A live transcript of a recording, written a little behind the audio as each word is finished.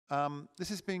This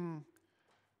has been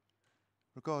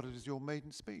regarded as your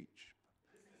maiden speech.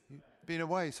 You've been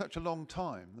away such a long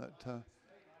time that...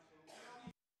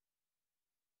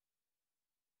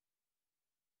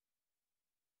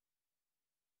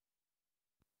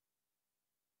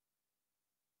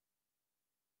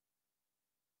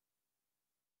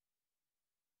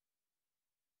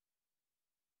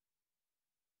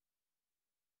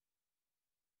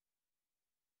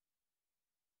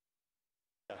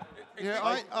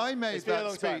 Yeah, I made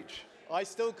that speech. I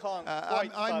still can't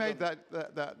quite I made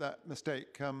that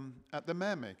mistake at the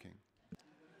mayor making.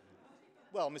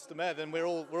 Well, Mr. Mayor, then we're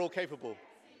all capable.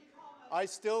 I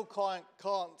still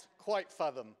can't quite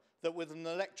fathom that with an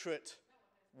electorate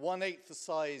 1/8 the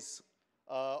size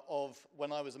of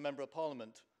when I was a Member of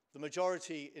Parliament, the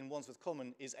majority in Wandsworth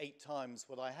Common is 8 times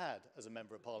what I had as a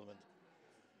Member of Parliament.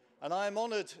 And I am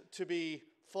honoured to be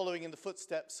following in the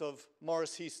footsteps of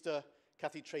Maurice Heaster,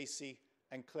 Cathy Tracy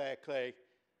and Claire Clay,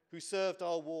 who served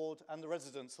our ward and the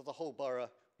residents of the whole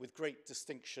borough with great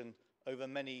distinction over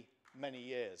many, many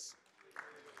years.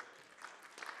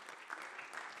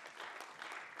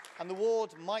 And the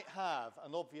ward might have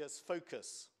an obvious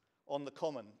focus on the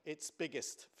common, its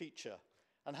biggest feature,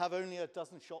 and have only a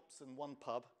dozen shops and 1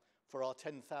 pub for our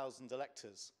 10,000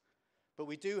 electors. But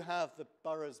we do have the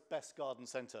borough's best garden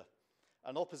centre,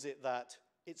 and opposite that,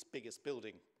 its biggest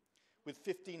building, with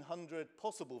 1,500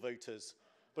 possible voters.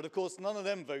 But of course, none of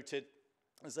them voted,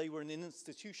 as they were an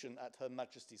institution at Her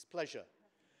Majesty's pleasure.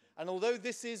 And although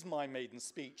this is my maiden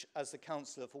speech as the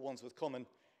councillor for Wandsworth Common,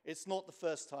 it's not the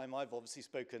first time I've obviously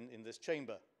spoken in this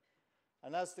chamber.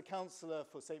 And as the councillor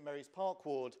for St Mary's Park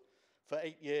Ward for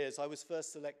 8 years, I was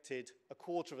first elected a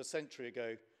quarter of a century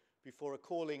ago before a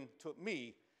calling took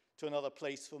me to another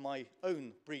place for my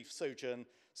own brief sojourn,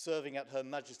 serving at Her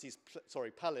Majesty's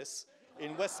Palace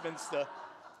in Westminster,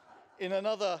 in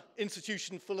another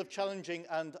institution full of challenging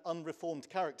and unreformed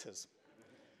characters.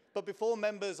 But before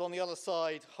members on the other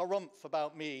side harumph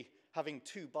about me having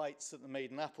 2 bites at the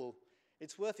maiden apple,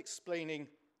 it's worth explaining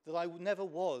that I never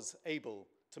was able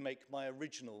to make my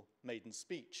original maiden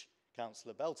speech,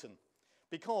 Councillor Belton,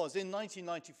 because in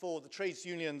 1994, the trades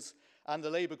unions and the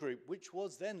Labour group, which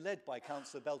was then led by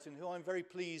Councillor Belton, who I'm very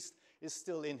pleased is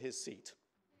still in his seat.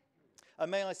 And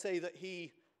may I say that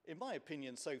he, in my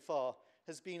opinion so far,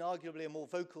 has been arguably a more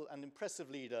vocal and impressive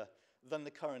leader than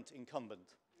the current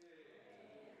incumbent.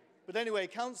 But anyway,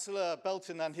 Councillor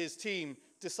Belton and his team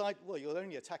decide, well, you're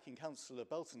only attacking Councillor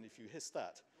Belton if you hiss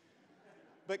that.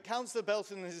 But Councillor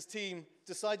Belton and his team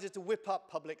decided to whip up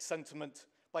public sentiment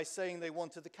by saying they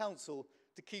wanted the council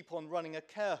to keep on running a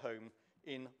care home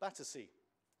in Battersea.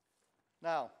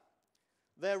 Now,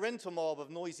 their renter mob of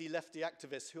noisy lefty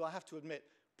activists, who I have to admit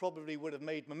probably would have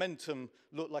made Momentum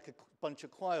look like a bunch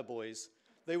of choir boys,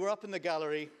 they were up in the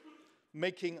gallery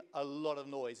making a lot of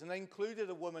noise. And they included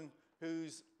a woman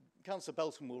whose, Councillor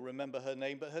Belton will remember her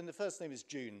name, but her first name is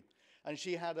June. And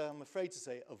she had, I'm afraid to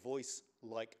say, a voice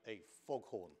like a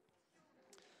foghorn.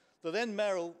 The then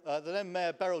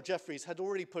Mayor Beryl Jeffreys had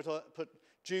already put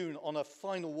June on a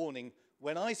final warning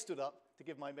when I stood up to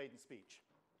give my maiden speech.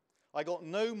 I got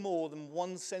no more than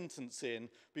 1 sentence in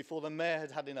before the Mayor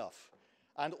had had enough,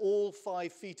 and all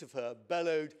 5 feet of her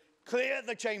bellowed, "Clear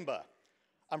the chamber,"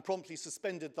 and promptly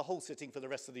suspended the whole sitting for the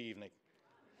rest of the evening.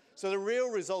 So the real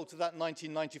result of that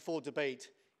 1994 debate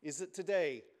is that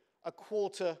today, a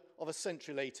quarter of a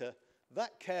century later,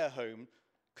 that care home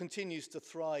continues to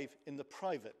thrive in the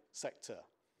private sector.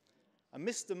 And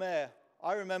Mr. Mayor,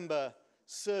 I remember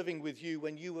serving with you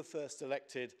when you were first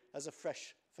elected as a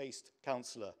fresh-faced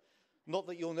councillor. Not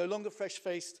that you're no longer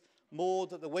fresh-faced, more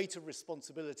that the weight of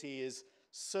responsibility is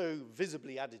so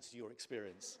visibly added to your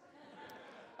experience.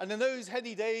 And in those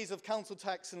heady days of council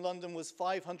tax in London was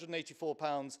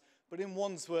 £584, but in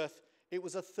Wandsworth it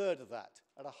was 1/3 of that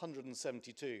at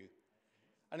 172.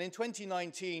 And in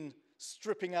 2019,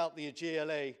 stripping out the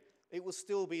GLA, it will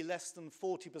still be less than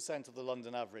 40% of the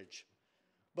London average.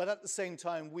 But at the same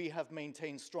time, we have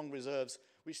maintained strong reserves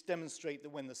which demonstrate that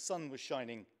when the sun was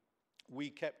shining, we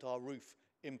kept our roof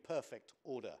in perfect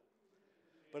order.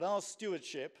 But our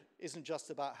stewardship isn't just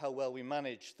about how well we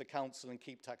manage the council and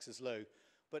keep taxes low,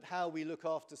 but how we look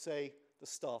after, say, the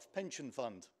staff pension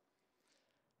fund.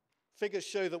 Figures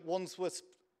show that Wandsworth's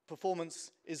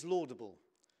performance is laudable,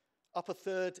 up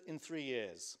 1/3 in 3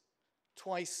 years,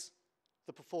 twice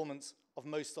the performance of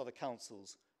most other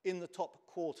councils, in the top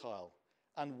quartile,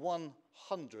 and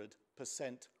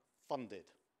 100%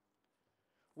 funded.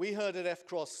 We heard at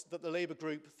FCross that the Labour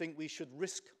group think we should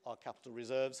risk our capital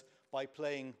reserves by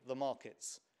playing the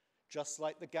markets, just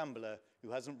like the gambler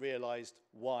who hasn't realised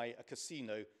why a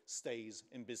casino stays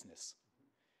in business.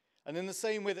 And in the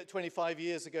same way that 25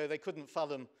 years ago they couldn't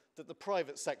fathom that the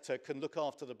private sector can look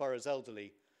after the borough's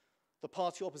elderly, the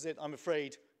party opposite, I'm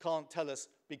afraid, can't tell us,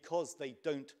 because they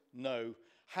don't know,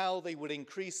 how they would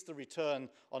increase the return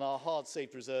on our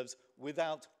hard-saved reserves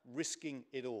without risking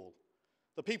it all.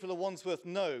 The people of Wandsworth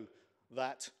know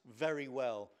that very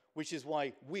well, which is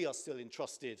why we are still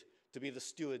entrusted to be the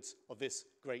stewards of this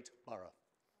great borough.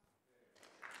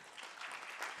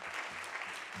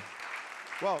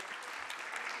 Well,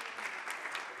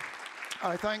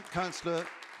 I thank Councillor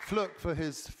Fluke for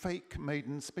his fake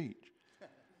maiden speech.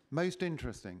 Most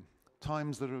interesting.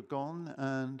 Times that have gone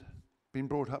and been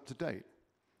brought up to date,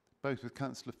 both with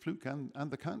Councillor Fluke and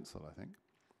the Council, I think.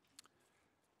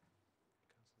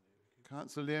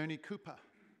 Councillor Leonie Cooper.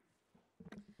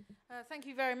 Thank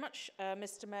you very much,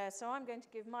 Mr. Mayor. So I'm going to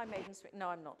give my maiden speech. No,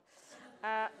 I'm not.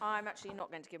 I'm actually not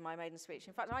going to give my maiden speech.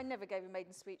 In fact, I never gave a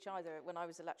maiden speech either when I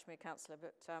was a Latchmere councillor,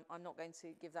 but I'm not going to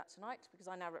give that tonight because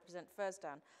I now represent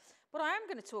Fursdown. What I am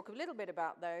going to talk a little bit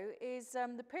about, though, is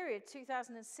the period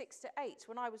 2006 to 8,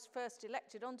 when I was first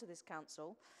elected onto this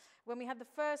council, when we had the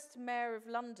first Mayor of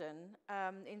London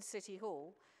in City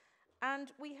Hall.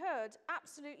 And we heard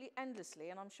absolutely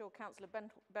endlessly, and I'm sure Councillor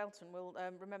Belton will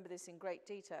remember this in great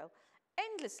detail,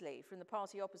 endlessly from the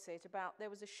party opposite about there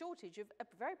was a shortage of a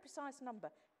very precise number,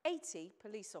 80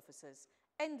 police officers.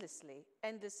 Endlessly,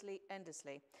 endlessly,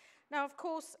 endlessly. Now, of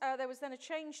course, there was then a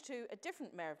change to a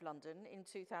different Mayor of London in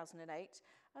 2008,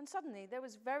 and suddenly there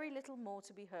was very little more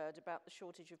to be heard about the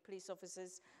shortage of police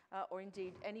officers or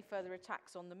indeed any further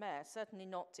attacks on the Mayor, certainly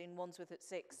not in Wandsworth at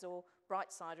 6 or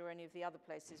Brightside or any of the other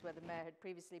places where the Mayor had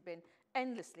previously been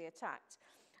endlessly attacked.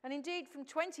 And indeed, from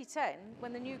 2010,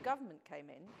 when the new government came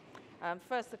in,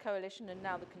 first the coalition and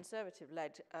now the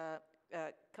Conservative-led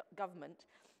government,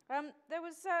 there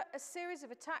was a series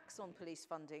of attacks on police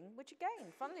funding, which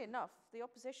again, funnily enough, the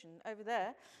opposition over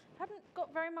there hadn't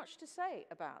got very much to say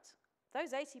about.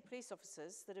 Those 80 police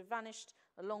officers that have vanished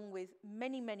along with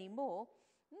many, many more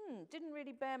didn't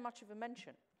really bear much of a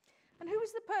mention. And who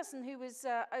was the person who was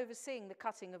overseeing the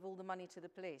cutting of all the money to the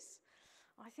police?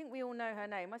 I think we all know her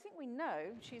name. I think we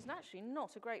know she's actually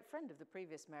not a great friend of the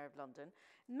previous Mayor of London.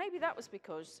 Maybe that was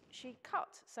because she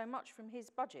cut so much from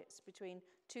his budgets between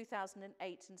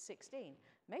 2008 and 16.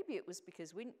 Maybe it was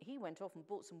because when he went off and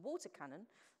bought some water cannon,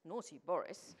 naughty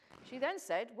Boris, she then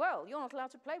said, well, you're not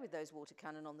allowed to play with those water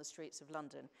cannon on the streets of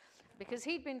London. Because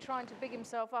he'd been trying to big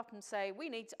himself up and say,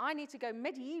 I need to go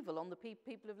medieval on the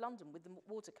people of London with the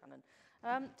water cannon.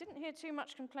 Didn't hear too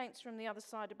much complaints from the other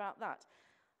side about that.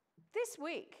 This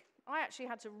week, I actually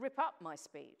had to rip up my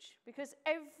speech because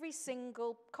every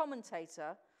single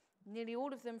commentator, nearly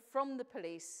all of them from the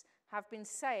police, have been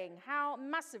saying how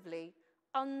massively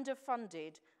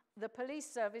underfunded the police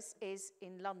service is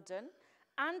in London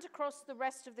and across the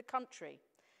rest of the country.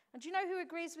 And do you know who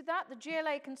agrees with that? The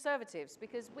GLA Conservatives,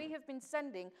 because we have been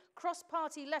sending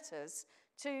cross-party letters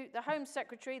to the Home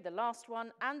Secretary, the last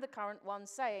one, and the current one,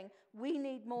 saying we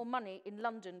need more money in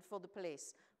London for the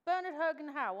police. Bernard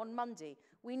Hogan-Howe on Monday,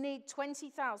 we need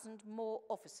 20,000 more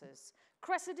officers.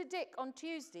 Cressida Dick on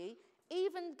Tuesday,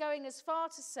 even going as far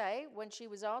to say, when she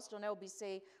was asked on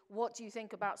LBC, what do you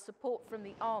think about support from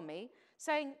the army,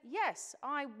 saying, yes,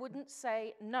 I wouldn't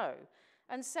say no,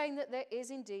 and saying that there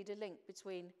is indeed a link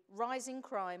between rising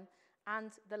crime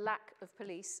and the lack of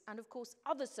police, and of course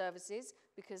other services,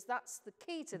 because that's the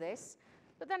key to this.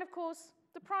 But then, of course,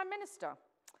 the Prime Minister,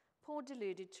 poor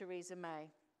deluded Theresa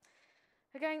May.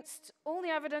 Against all the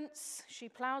evidence, she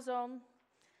ploughs on,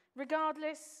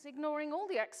 regardless, ignoring all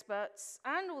the experts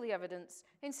and all the evidence,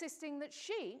 insisting that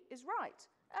she is right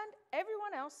and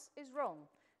everyone else is wrong.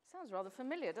 Sounds rather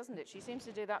familiar, doesn't it? She seems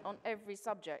to do that on every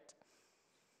subject.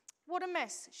 What a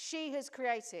mess she has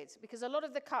created, because a lot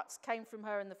of the cuts came from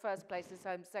her in the first place as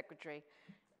Home Secretary.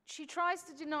 She tries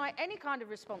to deny any kind of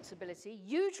responsibility.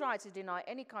 You try to deny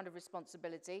any kind of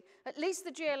responsibility. At least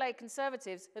the GLA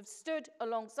Conservatives have stood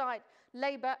alongside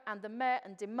Labour and the Mayor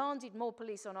and demanded more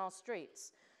police on our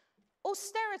streets.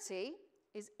 Austerity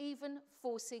is even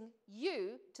forcing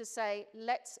you to say,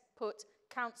 let's put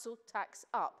council tax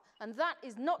up. And that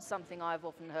is not something I've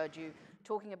often heard you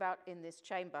talking about in this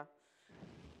chamber.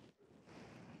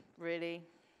 Really?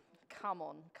 Come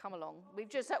on, come along. We've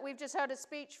just heard a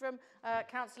speech from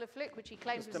Councillor Flick, which he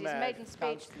claims was his maiden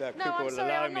speech. No, I'm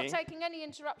sorry, I'm not taking any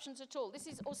interruptions at all. This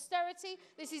is austerity.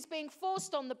 This is being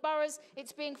forced on the boroughs.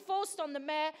 It's being forced on the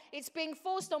mayor. It's being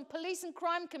forced on police and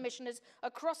crime commissioners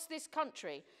across this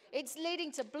country. It's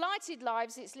leading to blighted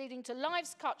lives. It's leading to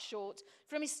lives cut short,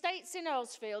 from estates in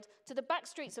Earlsfield to the back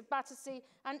streets of Battersea,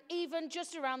 and even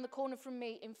just around the corner from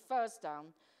me in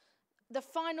Fursdown. The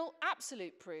final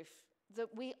absolute proof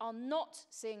that we are not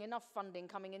seeing enough funding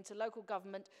coming into local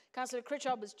government. Councillor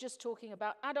Critchard was just talking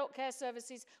about adult care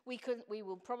services. We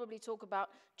will probably talk about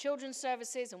children's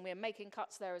services, and we're making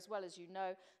cuts there as well, as you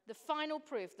know. The final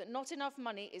proof that not enough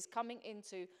money is coming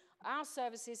into our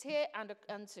services here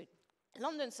and to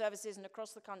London services and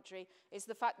across the country is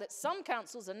the fact that some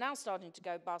councils are now starting to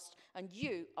go bust, and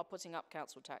you are putting up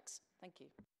council tax. Thank you.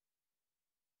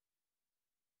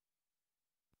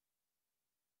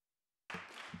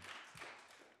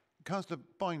 Councillor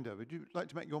Binder, would you like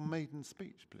to make your maiden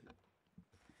speech, please?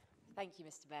 Thank you,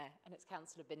 Mr. Mayor. And it's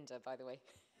Councillor Binder, by the way.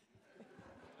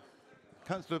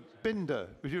 Councillor Binder,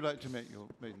 would you like to make your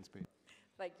maiden speech?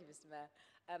 Thank you, Mr. Mayor.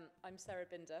 I'm Sarah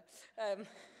Binder,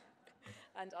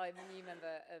 and I'm a new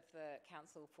member of the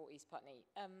Council for East Putney.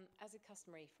 As is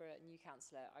customary for a new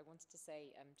councillor, I wanted to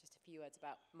say just a few words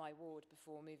about my ward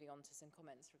before moving on to some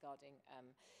comments regarding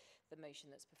the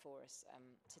motion that's before us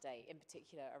today, in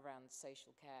particular around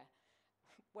social care.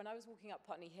 When I was walking up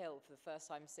Putney Hill for the first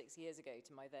time 6 years ago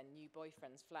to my then new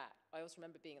boyfriend's flat, I also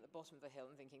remember being at the bottom of the hill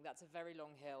and thinking, that's a very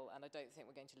long hill and I don't think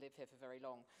we're going to live here for very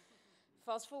long.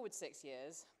 Fast forward 6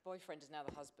 years, boyfriend is now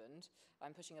the husband.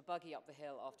 I'm pushing a buggy up the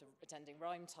hill after attending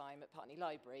rhyme time at Putney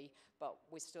Library, but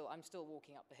I'm still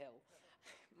walking up the hill.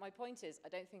 My point is, I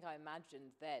don't think I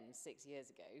imagined then, 6 years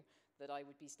ago, that I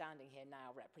would be standing here now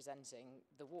representing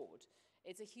the ward.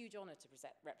 It's a huge honour to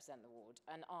represent the ward,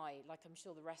 and I, like I'm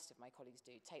sure the rest of my colleagues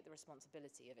do, take the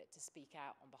responsibility of it to speak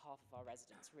out on behalf of our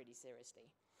residents really seriously.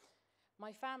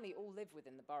 My family all live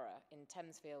within the borough, in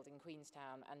Thamesfield, in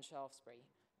Queenstown and Shaftesbury.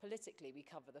 Politically, we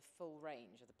cover the full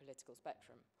range of the political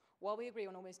spectrum. While we agree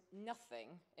on almost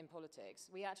nothing in politics,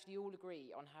 we actually all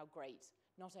agree on how great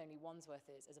not only Wandsworth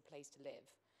is as a place to live,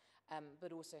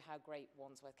 but also how great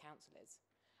Wandsworth Council is.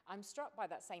 I'm struck by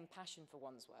that same passion for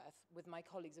Wandsworth with my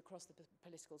colleagues across the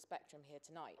political spectrum here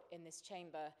tonight, in this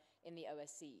chamber, in the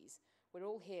OSCs. We're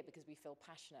all here because we feel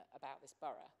passionate about this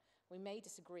borough. We may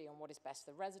disagree on what is best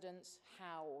for residents,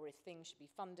 how or if things should be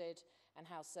funded, and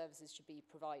how services should be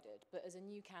provided. But as a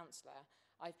new councillor,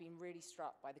 I've been really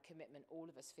struck by the commitment all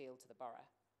of us feel to the borough.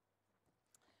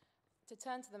 To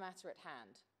turn to the matter at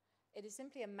hand, it is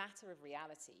simply a matter of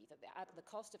reality that the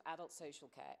cost of adult social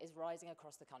care is rising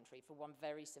across the country for one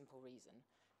very simple reason.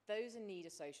 Those in need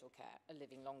of social care are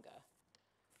living longer.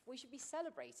 We should be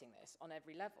celebrating this on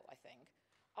every level, I think.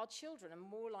 Our children are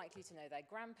more likely to know their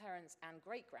grandparents and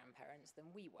great-grandparents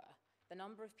than we were. The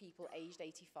number of people aged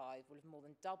 85 will have more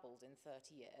than doubled in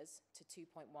 30 years to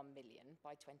 2.1 million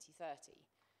by 2030.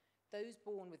 Those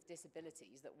born with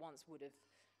disabilities that once would have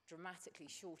dramatically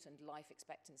shortened life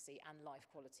expectancy and life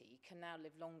quality can now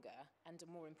live longer and,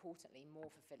 more importantly,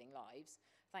 more fulfilling lives,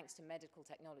 thanks to medical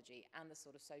technology and the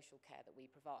sort of social care that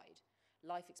we provide.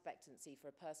 Life expectancy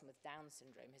for a person with Down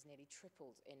syndrome has nearly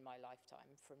tripled in my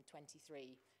lifetime, from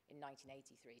 23 in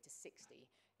 1983 to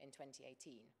 60 in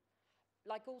 2018.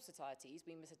 Like all societies,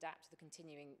 we must adapt to the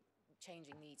continuing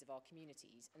changing needs of our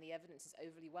communities, and the evidence is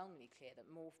overwhelmingly clear that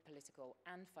more political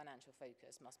and financial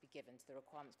focus must be given to the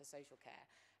requirements for social care,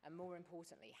 and more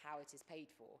importantly, how it is paid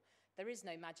for. There is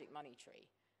no magic money tree.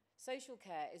 Social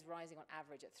care is rising on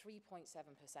average at 3.7%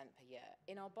 per year.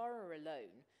 In our borough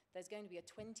alone, there's going to be a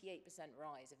 28%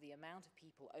 rise of the amount of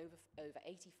people over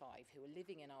 85 who are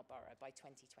living in our borough by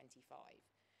 2025.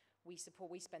 We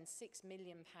spend £6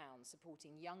 million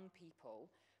supporting young people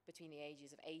between the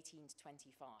ages of 18 to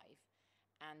 25,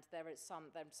 and there are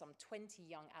some 20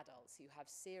 young adults who have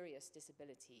serious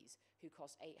disabilities who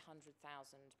cost £800,000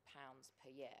 per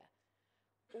year.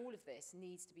 All of this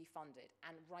needs to be funded,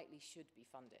 and rightly should be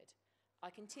funded. I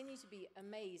continue to be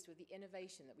amazed with the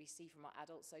innovation that we see from our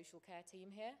adult social care team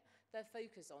here. Their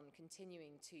focus on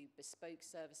continuing to bespoke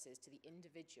services to the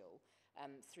individual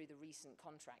through the recent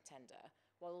contract tender,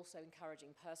 while also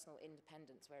encouraging personal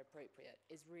independence where appropriate,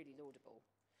 is really laudable.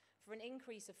 For an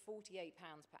increase of £48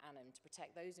 per annum to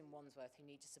protect those in Wandsworth who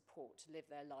need support to live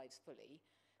their lives fully,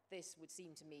 this would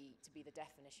seem to me to be the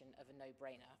definition of a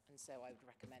no-brainer, and so I would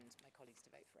recommend my colleagues to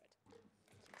vote for it.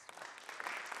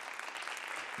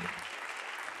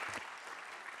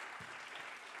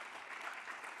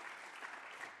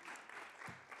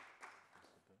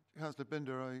 Councillor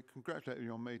Binder, I congratulate you on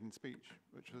your maiden speech,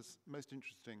 which was most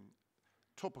interesting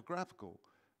topographical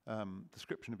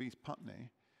description of East Putney,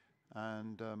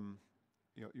 and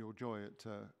your joy at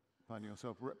finding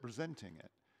yourself representing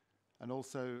it, and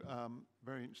also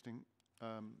very interesting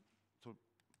sort of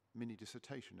mini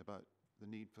dissertation about the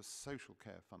need for social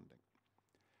care funding.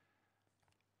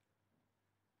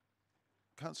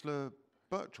 Councillor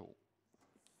Birchall.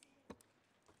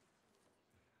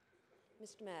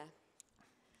 Mr. Mayor,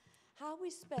 how we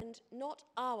spend not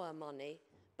our money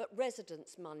but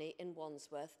residence money in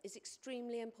Wandsworth is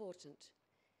extremely important.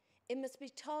 It must be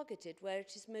targeted where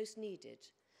it is most needed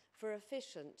for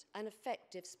efficient and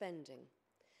effective spending.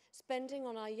 Spending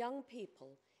on our young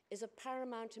people is of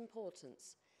paramount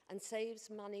importance and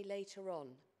saves money later on.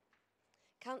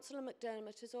 Councillor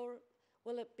McDermott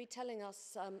will be telling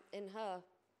us in her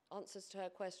answers to her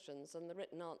questions and the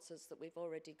written answers that we've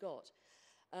already got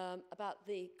about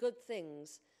the good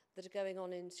things that are going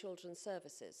on in children's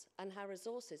services and how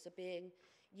resources are being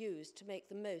used to make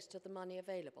the most of the money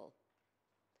available.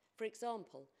 For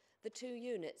example, the 2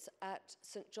 units at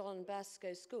St John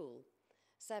Basco School,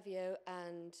 Savio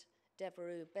and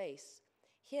Devereux Base,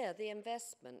 here the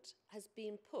investment has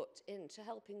been put into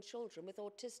helping children with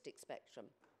autistic spectrum.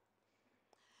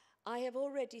 I have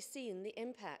already seen the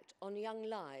impact on young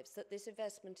lives that this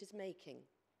investment is making,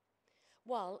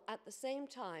 while at the same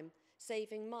time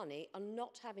saving money on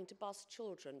not having to bus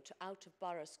children to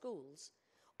out-of-borough schools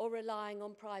or relying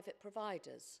on private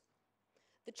providers.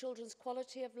 The children's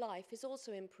quality of life is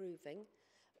also improving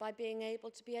by being able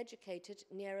to be educated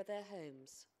nearer their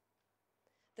homes.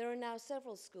 There are now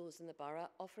several schools in the borough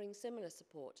offering similar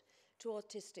support to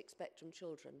autistic spectrum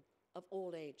children of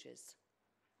all ages.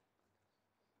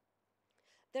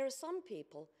 There are some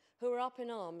people who are up in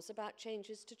arms about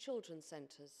changes to children's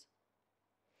centres.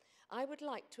 I would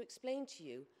like to explain to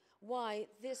you why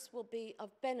this will be of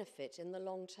benefit in the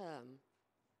long term.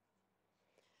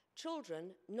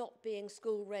 Children not being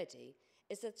school ready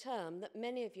is a term that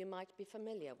many of you might be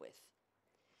familiar with.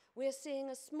 We are seeing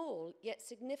a small yet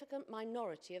significant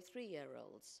minority of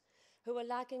 3-year-olds who are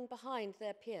lagging behind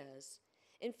their peers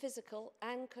in physical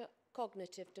and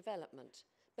cognitive development,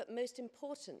 but most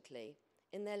importantly,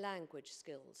 in their language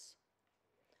skills.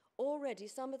 Already,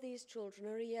 some of these children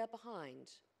are a year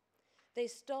behind. They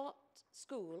start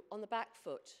school on the back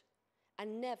foot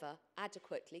and never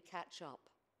adequately catch up.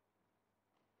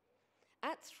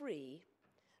 At 3,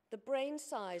 the brain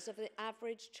size of the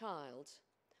average child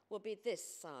will be this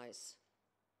size.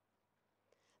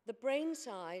 The brain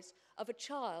size of a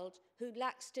child who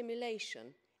lacks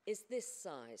stimulation is this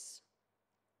size.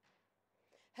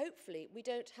 Hopefully, we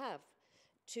don't have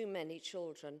too many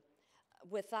children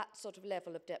with that sort of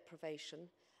level of deprivation,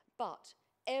 but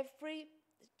every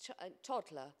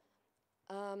toddler,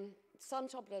 some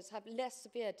toddlers have less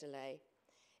severe delay.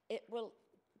 It will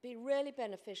be really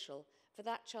beneficial for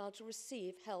that child to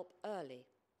receive help early.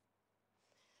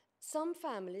 Some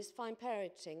families find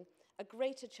parenting a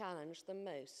greater challenge than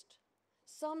most.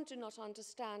 Some do not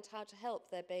understand how to help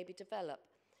their baby develop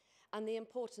and the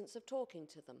importance of talking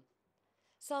to them.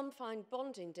 Some find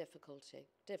bonding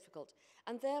difficult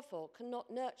and therefore cannot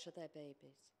nurture their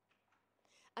babies.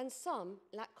 And some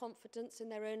lack confidence in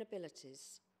their own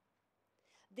abilities.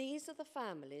 These are the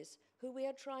families who we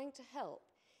are trying to help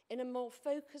in a more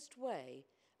focused way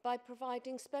by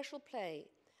providing special play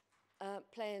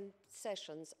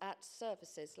sessions at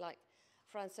services like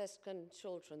Franciscan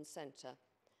Children's Centre,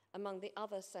 among the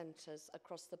other centres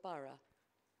across the borough.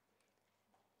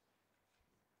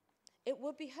 It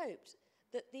would be hoped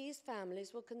that these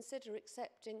families will consider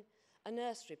accepting a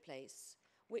nursery place,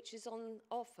 which is on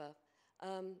offer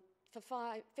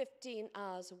for 15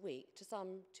 hours a week to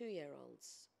some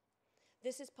 2-year-olds.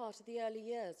 This is part of the early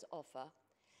years offer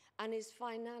and is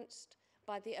financed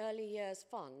by the Early Years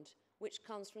Fund, which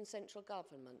comes from central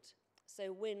government,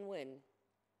 so win-win.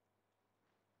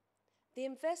 The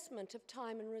investment of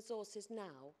time and resources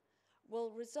now will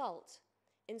result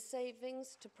in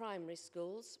savings to primary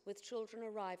schools, with children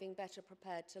arriving better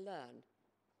prepared to learn.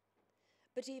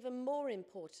 But even more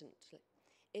importantly,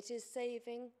 it is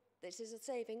a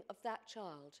saving of that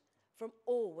child from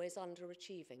always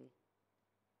underachieving.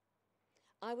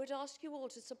 I would ask you all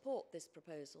to support this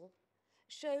proposal.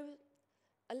 Show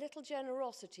a little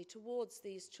generosity towards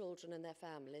these children and their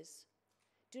families.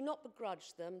 Do not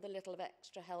begrudge them the little of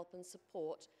extra help and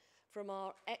support from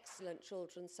our excellent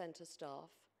Children's Centre staff.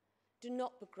 Do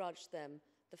not begrudge them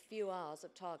the few hours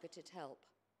of targeted help.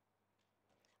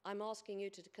 I'm asking you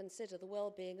to consider the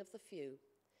well-being of the few,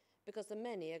 because the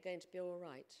many are going to be all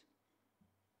right.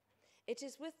 It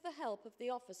is with the help of the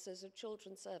officers of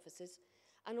Children's Services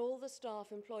and all the staff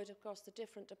employed across the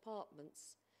different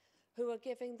departments who are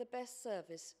giving the best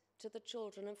service to the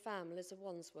children and families of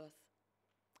Wandsworth.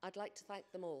 I'd like to thank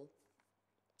them all.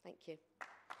 Thank you.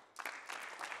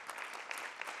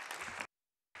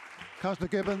 Councillor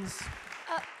Gibbons.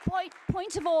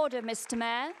 Point of order, Mr.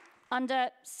 Mayor, under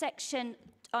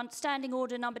Standing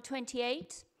Order number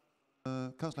 28.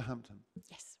 Councillor Hampton.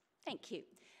 Yes, thank you.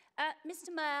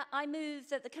 Mr. Mayor, I move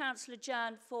that the council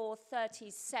adjourn for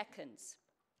 30 seconds.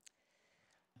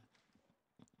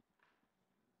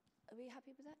 Are we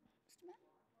happy with that,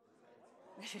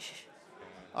 Mr. Mayor?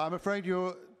 I'm afraid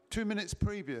you're 2 minutes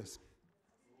previous.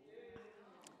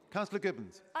 Councillor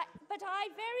Gibbons. But I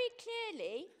very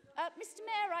clearly, Mr.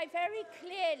 Mayor, I very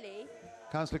clearly...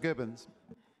 Councillor Gibbons.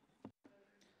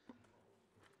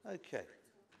 Okay.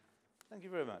 Thank you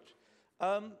very much.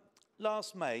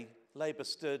 Last May, Labour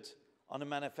stood on a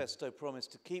manifesto promise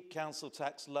to keep council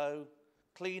tax low,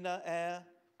 cleaner air,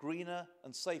 greener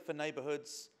and safer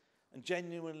neighbourhoods, and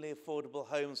genuinely affordable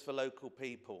homes for local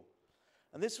people.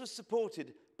 And this was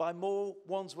supported by more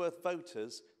Wandsworth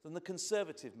voters than the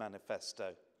Conservative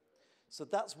manifesto. So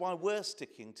that's why we're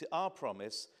sticking to our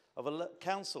promise of a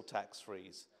council tax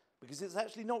freeze, because it's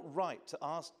actually not right to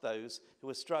ask those who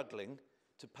are struggling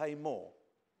to pay more.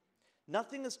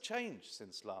 Nothing has changed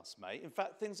since last May. In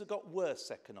fact, things have got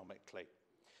worse economically.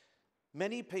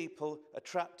 Many people are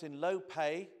trapped in low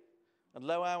pay and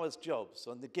low hours jobs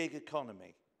on the gig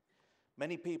economy.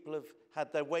 Many people have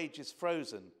had their wages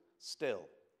frozen still.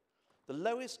 The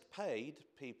lowest paid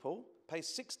people pay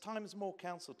 6 times more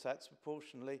council tax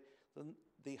proportionally than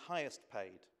the highest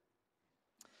paid.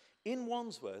 In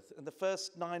Wandsworth, in the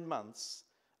first 9 months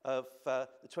of the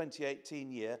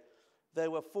 2018 year,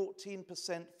 there were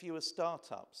 14% fewer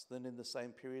startups than in the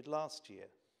same period last year.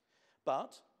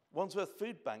 But Wandsworth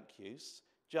Food Bank use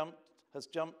has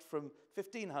jumped from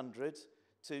 1,500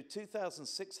 to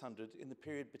 2,600 in the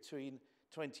period between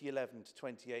 2011 to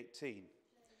 2018.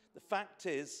 The fact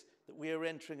is that we are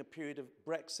entering a period of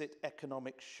Brexit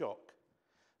economic shock.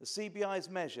 The CBI's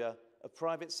measure of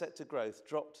private sector growth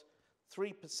dropped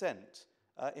 3%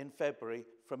 in February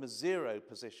from a 0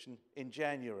 position in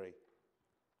January.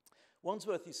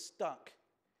 Wandsworth is stuck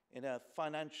in a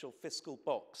financial fiscal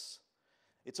box.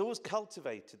 It's always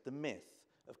cultivated the myth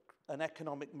of an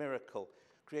economic miracle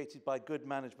created by good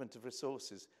management of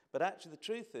resources. But actually the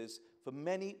truth is, for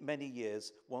many, many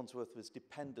years, Wandsworth was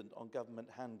dependent on government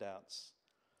handouts.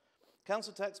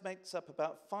 Council tax makes up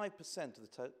about 5% of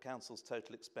the council's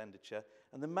total expenditure,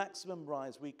 and the maximum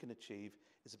rise we can achieve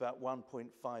is about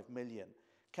 1.5 million.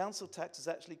 Council tax has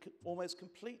actually almost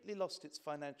completely lost its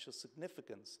financial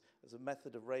significance as a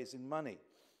method of raising money.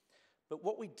 But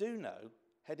what we do know,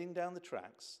 heading down the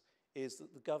tracks, is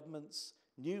that the government's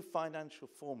new financial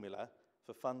formula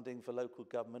for funding for local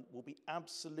government will be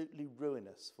absolutely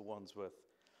ruinous for Wandsworth.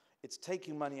 It's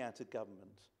taking money out of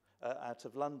government, out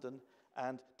of London,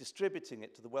 and distributing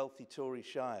it to the wealthy Tory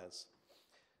shires.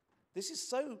 This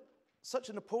is such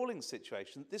an appalling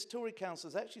situation that this Tory council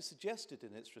has actually suggested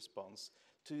in its response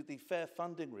to the Fair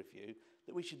Funding Review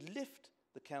that we should lift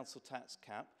the council tax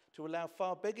cap to allow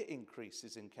far bigger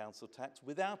increases in council tax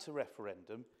without a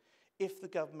referendum if the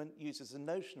government uses a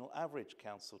notional average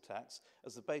council tax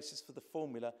as the basis for the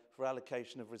formula for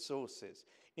allocation of resources.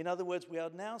 In other words, we are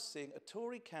now seeing a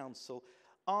Tory council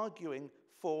arguing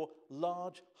for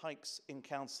large hikes in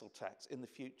council tax in the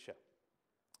future.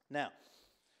 Now,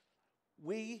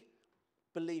 we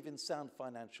believe in sound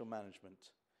financial management,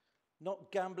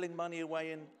 not gambling money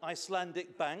away in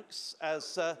Icelandic banks,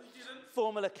 as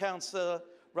former Councillor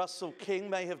Russell King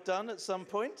may have done at some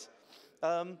point.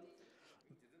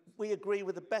 We agree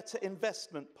with a better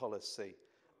investment policy,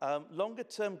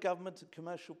 longer-term government and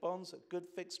commercial bonds at good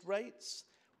fixed rates.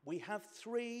 We have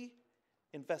 3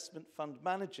 investment fund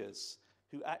managers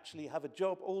who actually have a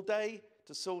job all day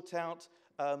to sort out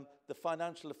the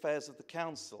financial affairs of the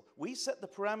council. We set the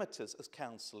parameters as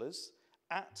councillors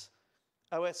at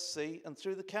OSC and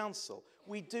through the council.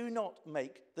 We do not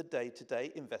make the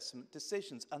day-to-day investment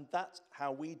decisions, and that's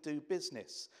how we do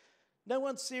business. No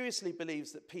one seriously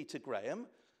believes that Peter Graham,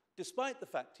 despite the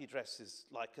fact he dresses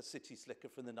like a city slicker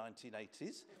from the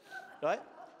 1980s, right?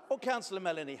 Or Councillor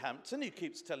Melanie Hampton, who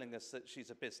keeps telling us that she's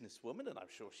a businesswoman, and I'm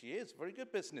sure she is, a very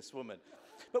good businesswoman.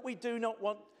 But we do not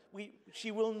want,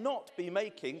 she will not be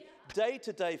making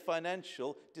day-to-day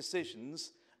financial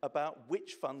decisions about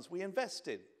which funds we invest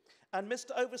in. And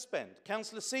Mr. Overspend,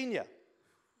 Councillor Senior,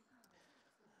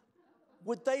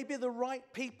 would they be the right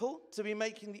people to be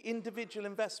making the individual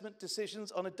investment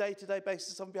decisions on a day-to-day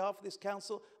basis on behalf of this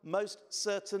council? Most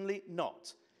certainly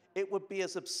not. It would be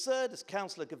as absurd as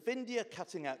Councillor Govindia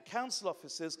cutting out council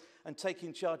officers and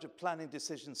taking charge of planning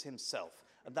decisions himself,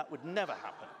 and that would never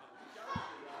happen.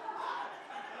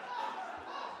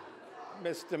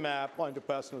 Mr. Mayor, point of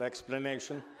personal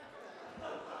explanation.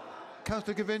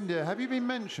 Councillor Govindia, have you been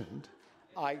mentioned?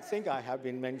 I think I have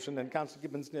been mentioned, and Councillor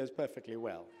Gibbons knows perfectly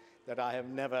well that I have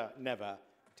never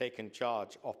taken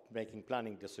charge of making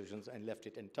planning decisions and left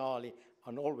it entirely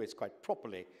and always quite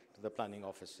properly to the planning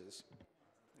officers.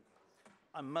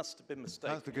 I must have been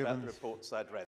mistaken about the reports I'd read.